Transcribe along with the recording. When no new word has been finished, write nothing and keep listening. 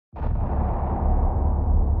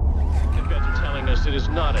honest, it is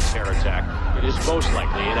not a terror attack. It is most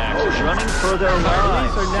likely an accident. Running for their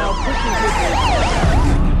lives. Police are now pushing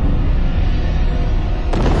people.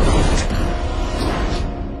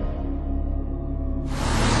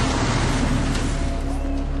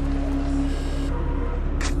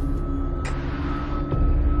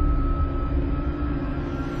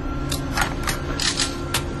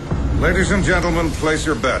 Ladies and gentlemen, place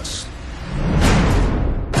your bets.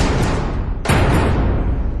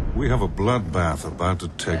 We have a bloodbath about to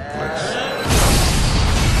take place.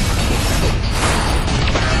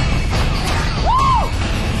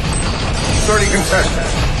 30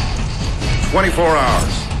 contestants. 24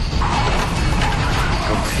 hours.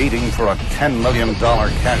 Competing for a $10 million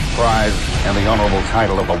cash prize and the honorable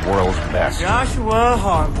title of the world's best. Joshua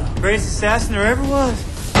Harmon, greatest assassin there ever was.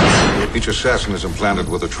 Each assassin is implanted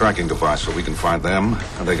with a tracking device so we can find them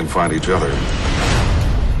and they can find each other.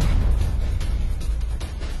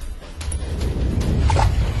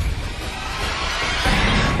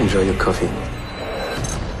 Enjoy your coffee.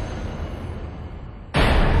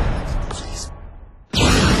 Please.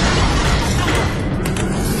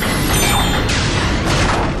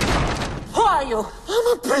 Who are you? I'm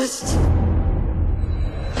a beast.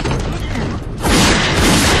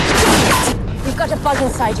 You've got a bug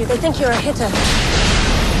inside you. They think you're a hitter.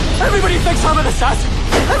 Everybody thinks I'm an assassin.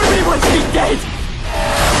 Everybody wants me dead.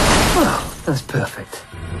 Oh, that's perfect.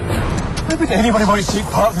 Why would anybody want to take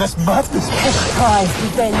part in this madness? Pride,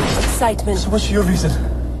 revenge, excitement. So what's your reason?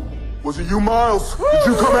 Was it you, Miles? Did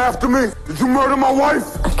you come after me? Did you murder my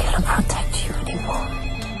wife? I cannot protect you anymore.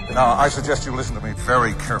 Now, I suggest you listen to me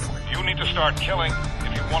very carefully. You need to start killing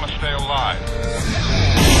if you want to stay alive.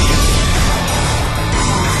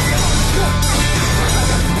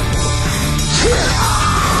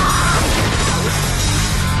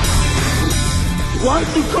 Why'd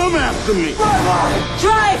you come after me?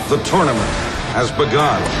 Drive! The tournament has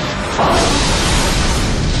begun.